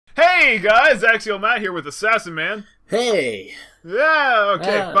Hey guys, AxialMatt here with AssasinMan. Hey! Yeah,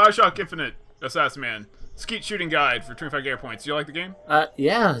 okay, Bioshock Infinite, AssasinMan. Skeet Shooting guide for 25 gamer points. Do you like the game?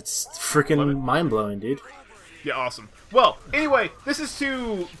 Yeah, it's freaking mind-blowing, dude. Yeah, awesome. Well, anyway, this is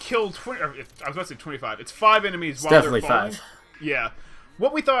to kill 20, I was about to say 25. It's 5 enemies It's while definitely they're falling. 5. Yeah.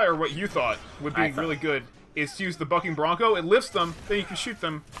 What we thought, or what you thought, would be really good is to use the bucking bronco. It lifts them, then you can shoot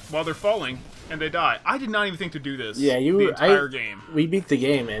them while they're falling, and they die. I did not even think to do this the entire game. We beat the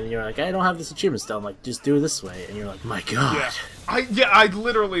game, and you're like, I don't have this achievement still. I'm like, just do it this way. And you're like, my god. Yeah, I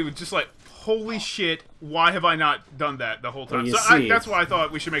literally was just like, holy shit, why have I not done that the whole time? Well, so that's why I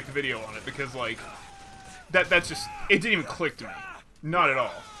thought we should make the video on it, because, like, that's just, it didn't even click to me. Not at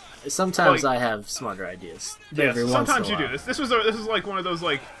all. Sometimes I have smarter ideas. Yeah, sometimes you do this. This is like one of those,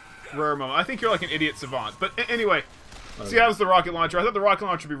 like, rare moments. I think you're like an idiot savant. But anyway, see, that was the rocket launcher. I thought the rocket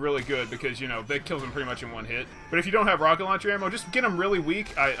launcher would be really good because, you know, that kills him pretty much in one hit. But if you don't have rocket launcher ammo, just get him really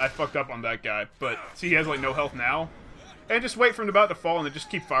weak. I fucked up on that guy. But see, he has, like, no health now. And just wait for him about to fall and then just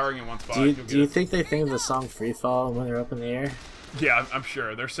keep firing in one spot. Do you think they think of the song Free Fall when they're up in the air? Yeah, I'm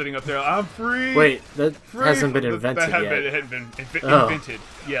sure. They're sitting up there, I'm free! Wait, that hasn't been invented yet. It hadn't been invented.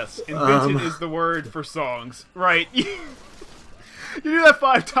 Yes, invented is the word for songs. Right. You do that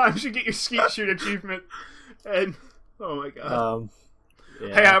 5 times, you get your Skeet Shoot achievement. And, oh my god.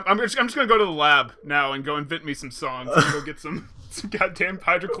 Yeah. Hey, I'm just gonna go to the lab now and go invent me some songs. And go get some goddamn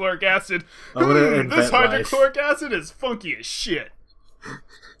hydrochloric acid. This hydrochloric acid is funky as shit.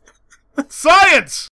 Science!